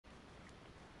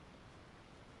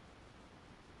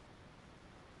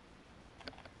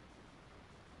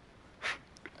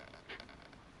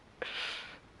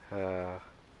Uh,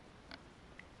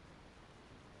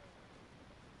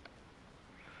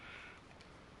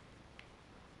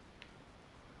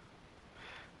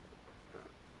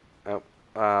 oh,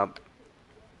 uh,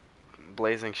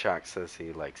 Blazing Shock says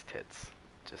he likes tits.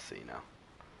 Just so you know.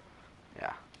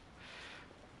 Yeah.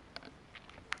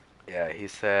 Yeah, he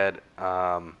said,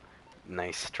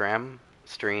 nice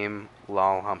stream,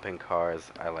 lol humping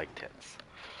cars, I like tits.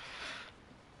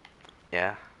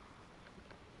 Yeah.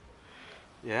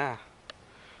 Yeah.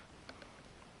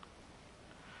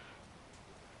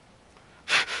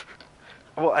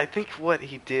 Well, I think what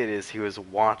he did is he was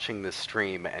watching the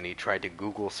stream and he tried to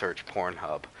Google search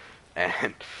Pornhub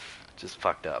and just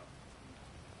fucked up.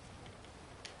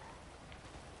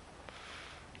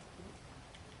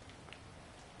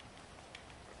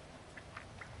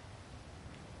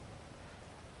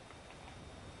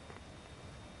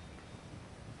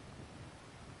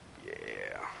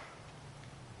 Yeah.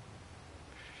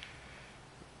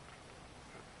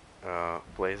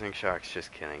 Blazing Shock's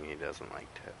just kidding, he doesn't like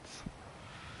tits.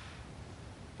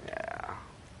 Yeah.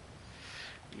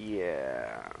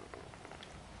 Yeah.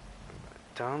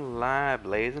 Don't lie,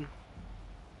 Blazing.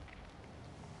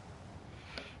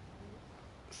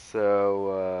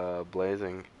 So,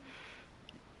 Blazing.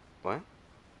 What?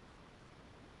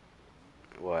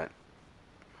 What?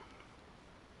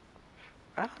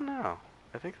 I don't know.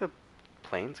 I think the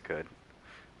plane's good.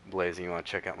 Blazing, you want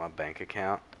to check out my bank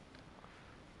account?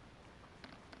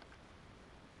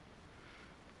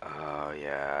 Oh,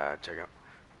 yeah. Check out.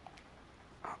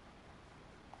 Oh,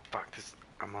 fuck this.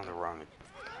 I'm on the wrong.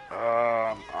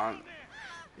 I'm on.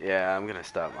 Yeah, I'm gonna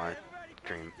stop my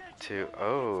stream too.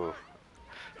 Oh.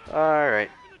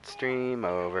 Alright. Stream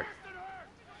over.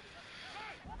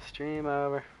 Stream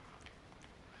over.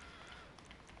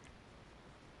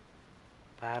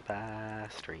 Bye bye,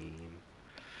 stream.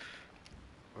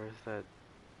 Where's that?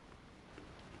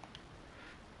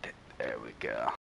 There we go.